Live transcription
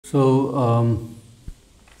So,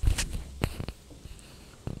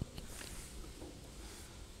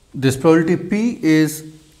 this probability P is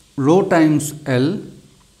rho times L,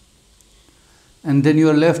 and then you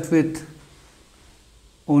are left with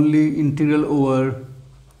only integral over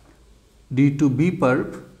d to b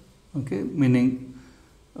perp, okay, meaning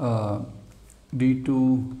d to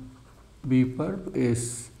b perp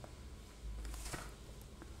is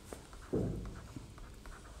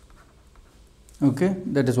okay,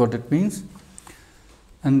 that is what it means.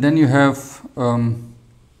 And then you have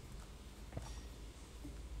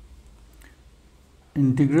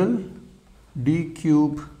integral d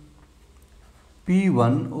cube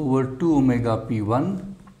p1 over 2 omega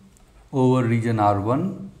p1 over region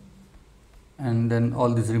R1, and then all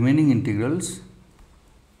these remaining integrals,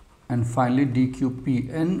 and finally d cube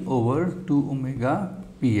pn over 2 omega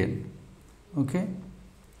pn. Okay.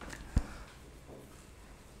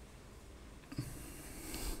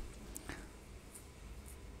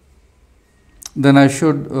 Then I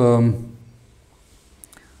should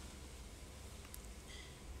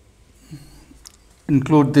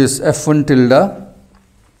include this f1 tilde,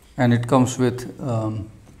 and it comes with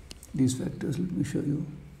these vectors. Let me show you.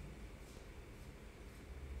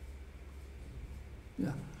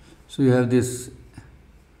 Yeah. So you have this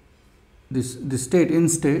state in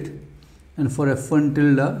state, and for f1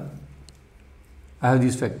 tilde I have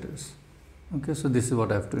these vectors. Okay, so this is what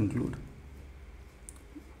I have to include.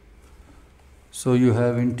 So you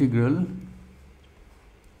have integral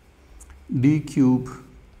d cube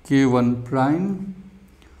k1 prime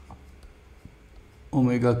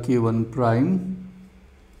omega k1 prime,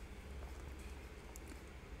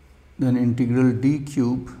 then integral d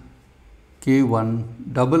cube k1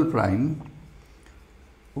 double prime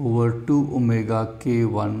over 2 omega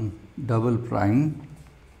k1 double prime.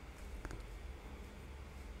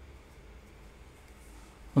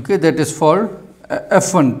 Okay, that is for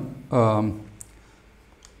f1,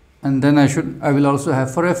 and then I will also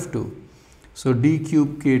have for f2. So d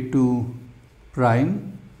cube k2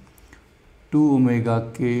 prime 2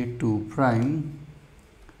 omega k2 prime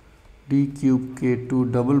d cube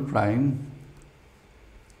k2 double prime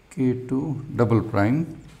k2 double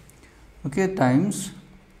prime, okay, times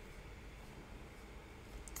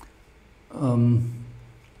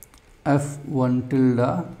f1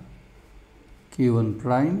 tilde k1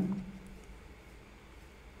 prime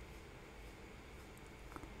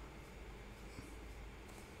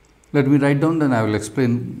Let me write down, then I will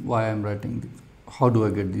explain why I am writing this. How do I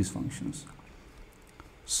get these functions?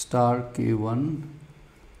 Star k1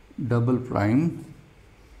 double prime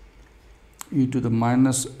e to the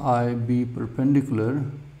minus I b perpendicular,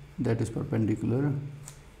 that is perpendicular,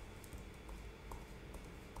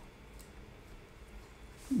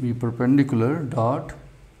 b perpendicular dot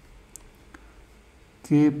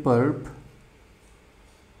k perp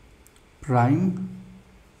prime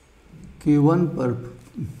k1 perp,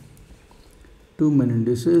 two main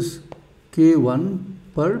indices, k1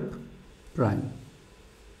 perp prime,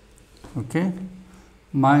 okay,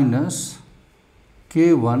 minus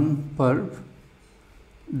k1 perp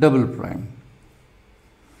double prime,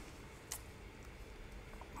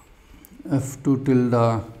 f2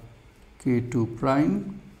 tilde k2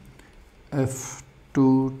 prime,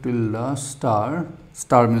 f2 tilde star,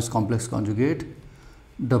 star means complex conjugate,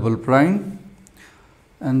 double prime,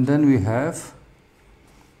 and then we have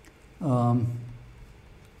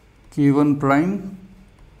k1 prime,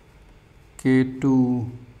 k2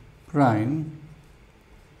 prime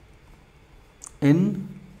in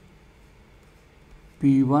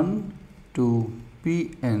P1 to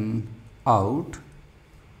Pn out,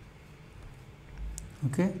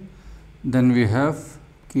 okay. Then we have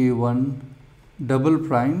k1 double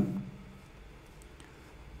prime,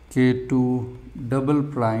 k2 double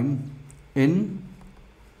prime in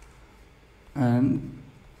and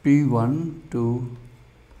P1 to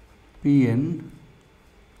Pn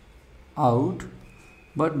out,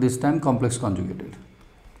 but this time complex conjugated.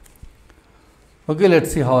 Okay,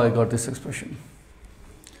 let's see how I got this expression.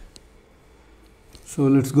 So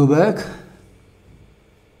let's go back.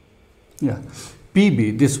 Yeah,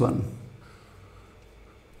 PB, this one.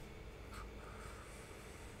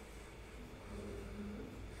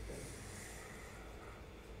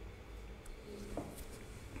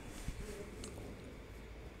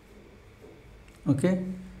 Okay,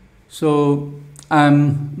 so I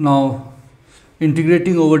am now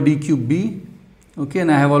integrating over d cube b, okay,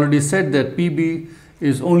 and I have already said that PB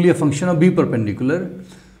is only a function of b perpendicular.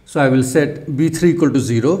 So I will set b3 equal to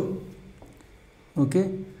 0,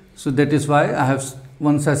 okay. So that is why I have,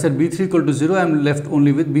 once I set b3 equal to 0, I am left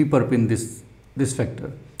only with b perp in this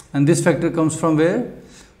vector, and this vector comes from where?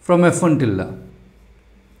 from f1 tilde.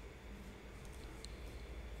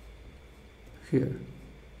 Here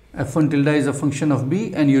f1 tilde is a function of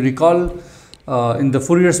b, and you recall in the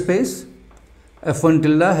Fourier space f1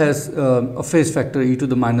 tilde has a phase factor e to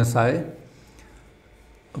the minus I,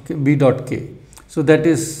 okay, b dot k. So that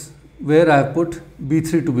is where I have put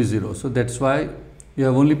b3 to be 0. So that's why you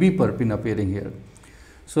have only b perp appearing here.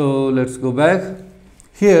 So let's go back.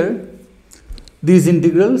 Here these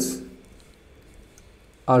integrals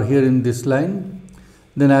are here in this line.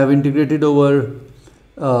 Then I have integrated over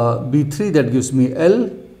b3, that gives me L.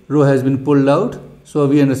 Rho has been pulled out. So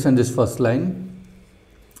we understand this first line.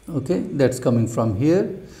 Okay, that's coming from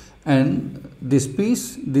here, and this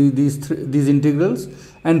piece, these integrals,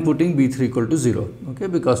 and putting b3 equal to 0. Okay,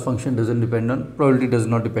 because function doesn't depend on, probability does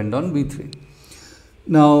not depend on b3.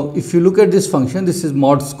 Now if you look at this function, this is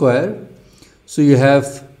mod square. So you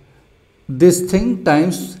have this thing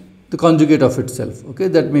times the conjugate of itself. Okay,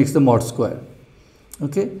 that makes the mod square.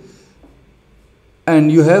 Okay,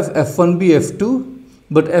 and you have f1b, f2,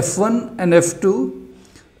 but f1 and f2,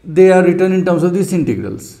 they are written in terms of these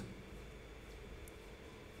integrals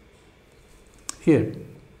here.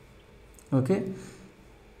 Okay,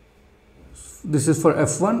 this is for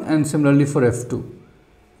f1 and similarly for f2.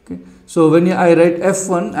 Okay, so when I write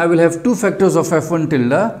f1, I will have two factors of f1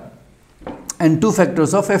 tilde and two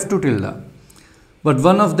factors of f2 tilde, but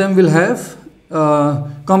one of them will have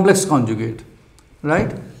complex conjugate,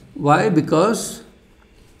 right? Why? Because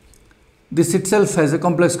this itself has a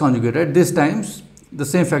complex conjugate, right? This times the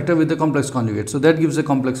same factor with the complex conjugate. So that gives a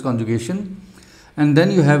complex conjugation. And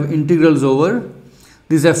then you have integrals over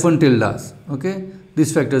these f1 tildes. Okay,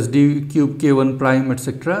 these factors d cube, k1 prime,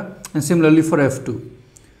 etc. And similarly for f2.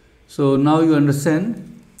 So now you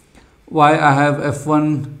understand why I have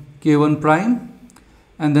f1 k1 prime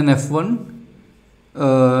and then f1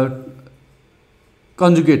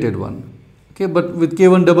 conjugated one. Okay, but with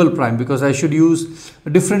k1 double prime, because I should use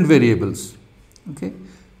different variables. Okay,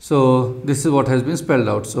 so this is what has been spelled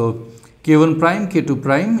out. So k1 prime, k2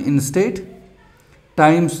 prime in state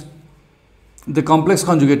times the complex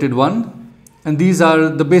conjugated one, and these are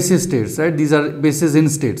the basis states, right? These are basis in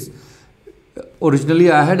states.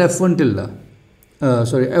 Originally I had f1 tilde,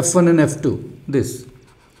 f1 and f2, this.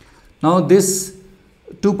 Now this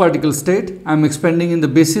two particle state I am expanding in the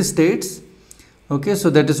basis states. Okay, so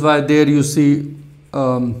that is why there you see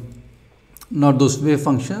not those wave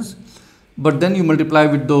functions, but then you multiply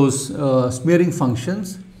with those smearing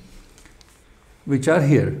functions which are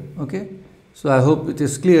here. Okay, so I hope it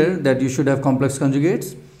is clear that you should have complex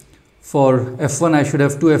conjugates. For f1 I should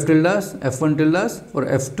have two f tildes, f1 tildes. For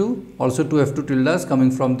f2 also two f2 tildes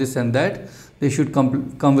coming from this and that. They should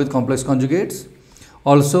come with complex conjugates.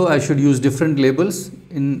 Also I should use different labels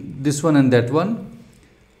in this one and that one.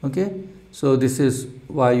 Okay, so this is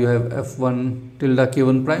why you have f1 tilde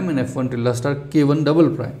k1 prime and f1 tilde star k1 double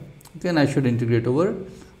prime. Okay, and I should integrate over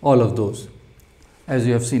all of those as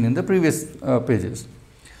you have seen in the previous pages.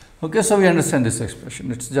 Okay, so we understand this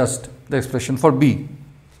expression. It's just the expression for B.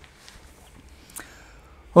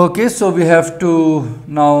 Okay, so we have to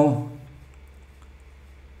now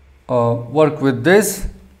work with this.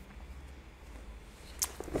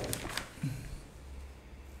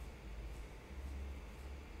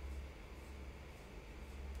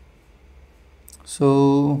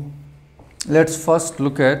 So let's first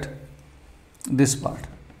look at this part.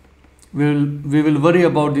 We will worry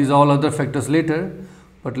about these all other factors later,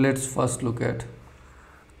 but let's first look at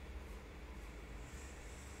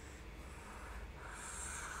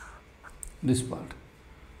this part.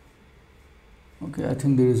 Okay, I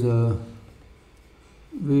think there is a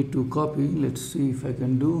way to copy. Let's see if I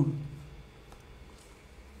can do.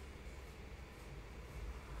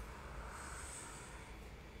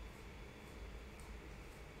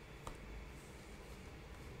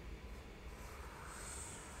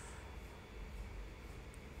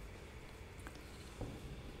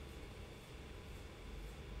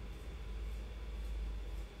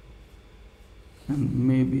 And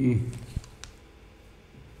maybe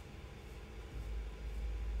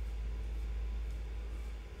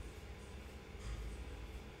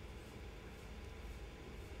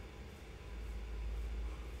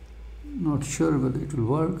not sure whether it will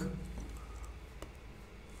work,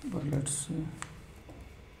 but let's see.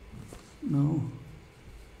 No.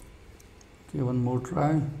 Okay, one more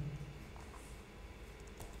try.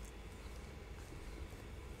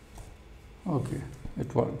 Okay,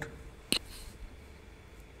 it worked.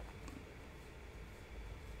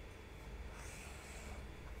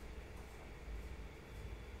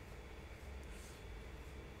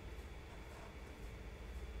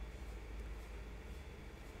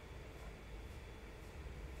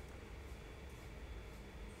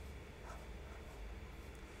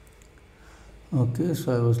 Okay,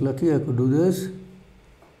 so I was lucky I could do this.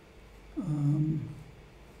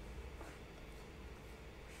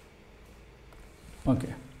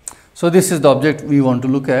 Okay, so this is the object we want to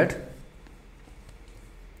look at,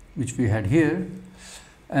 which we had here,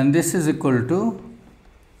 and this is equal to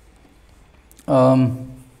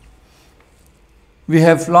we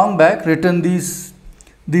have long back written these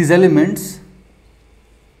elements,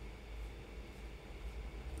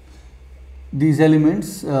 the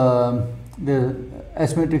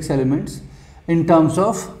S matrix elements, in terms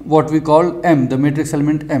of what we call M, the matrix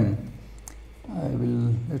element M.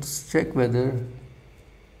 Let's check whether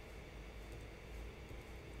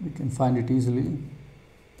we can find it easily.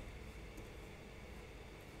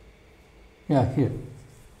 Yeah, here.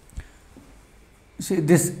 See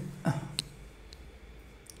this.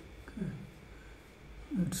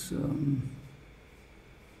 It's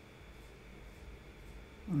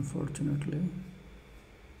unfortunately.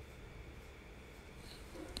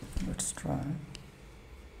 Let's try.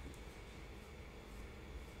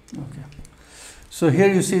 Okay. So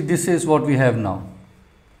here you see this is what we have now.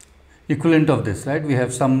 Equivalent of this, right? We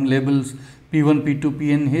have some labels P1, P2,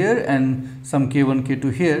 Pn here and some K1,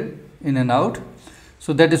 K2 here, in and out.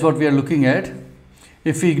 So that is what we are looking at.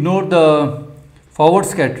 If we ignore the forward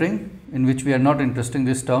scattering, in which we are not interested in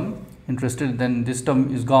this term, then this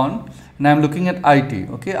term is gone, and I am looking at IT.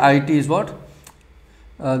 Okay, IT is what?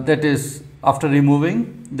 That is, after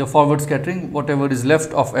removing the forward scattering, whatever is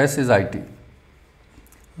left of S is IT.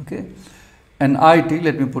 Okay, and IT,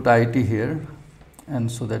 let me put IT here,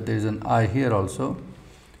 and so that there is an I here also.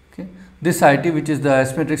 Okay, this IT, which is the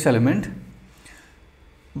S matrix element,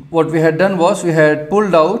 what we had done was we had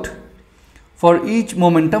pulled out for each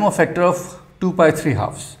momentum a factor of 2 pi 3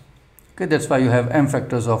 halves. Okay, that's why you have m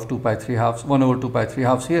factors of 2 pi 3 halves, 1 over 2 pi 3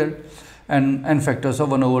 halves here, and n factors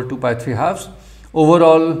of 1 over 2 pi 3 halves.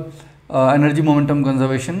 Overall energy momentum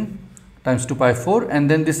conservation times 2 pi 4,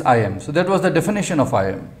 and then this Im. So that was the definition of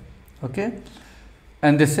Im. Okay,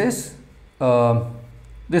 and this is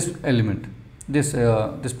this element,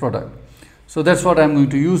 this product. So that's what I am going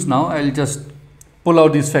to use now. I will just pull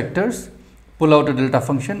out these factors, pull out a delta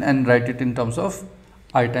function, and write it in terms of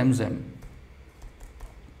I times m.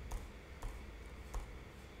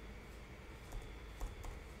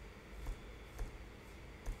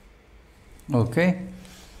 Okay,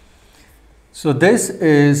 so this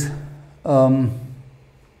is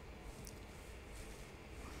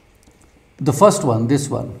the first one, this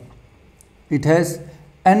one. It has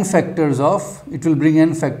n factors of, it will bring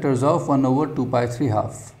n factors of 1 over 2 pi 3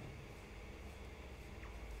 half.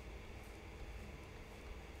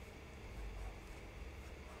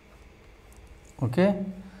 Okay,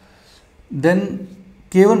 then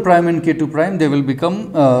K1 prime and K2 prime, they will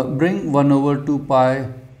become bring 1 over 2 pi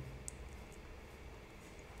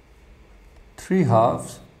 3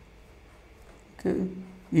 halves, okay,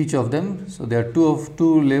 each of them. So there are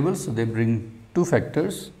two labels, so they bring 2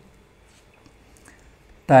 factors,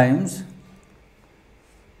 times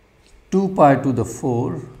 2 pi to the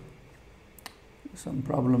 4, some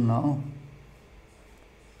problem now,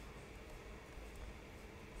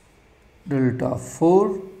 delta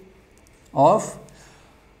 4 of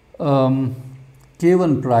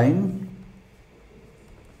K1 prime.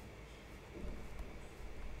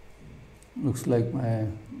 Looks like my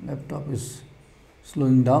laptop is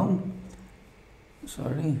slowing down,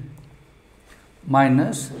 sorry,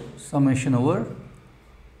 minus summation over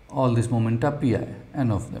all these momenta pi, n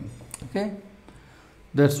of them. Okay,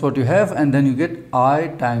 that's what you have, and then you get I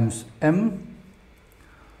times m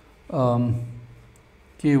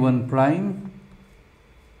K1 prime,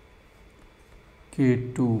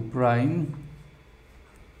 K2 prime,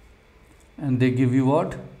 and they give you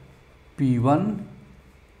what? P1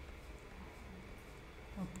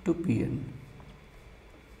 to Pn.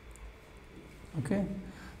 Okay,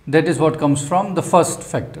 that is what comes from the first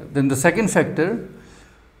factor. Then the second factor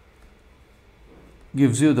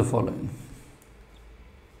gives you the following.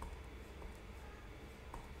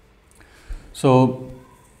 So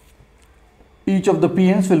each of the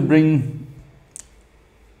Pn's will bring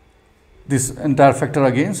this entire factor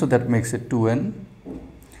again, so that makes it 2n.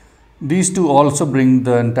 These two also bring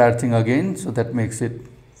the entire thing again, so that makes it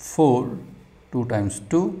 4. 2 times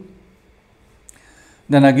 2.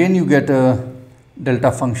 Then again you get a delta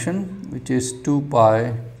function, which is 2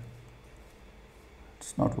 pi,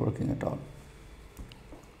 it's not working at all,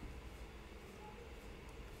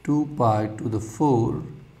 2 pi to the 4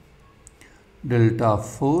 delta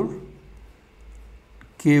 4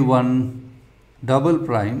 K1 double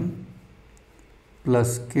prime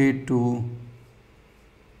plus K2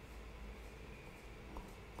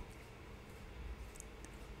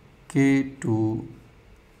 K2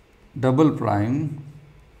 double prime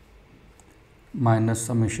minus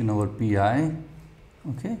summation over Pi,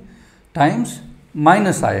 okay, times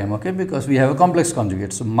minus Im, okay, because we have a complex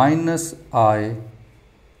conjugate. So, minus I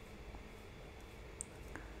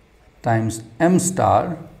times m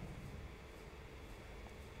star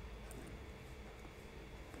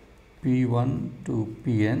P1 to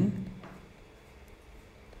Pn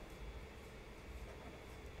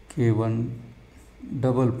K1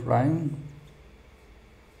 double prime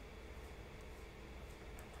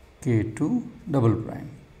K2 double prime.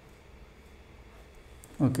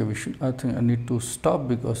 Okay, I think I need to stop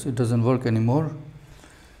because it doesn't work anymore.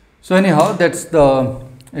 So anyhow, that's the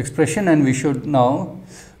expression, and we should now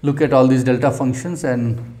look at all these delta functions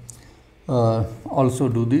and also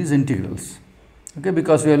do these integrals. Okay,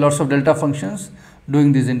 because we have lots of delta functions,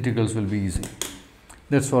 doing these integrals will be easy.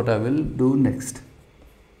 That's what I will do next.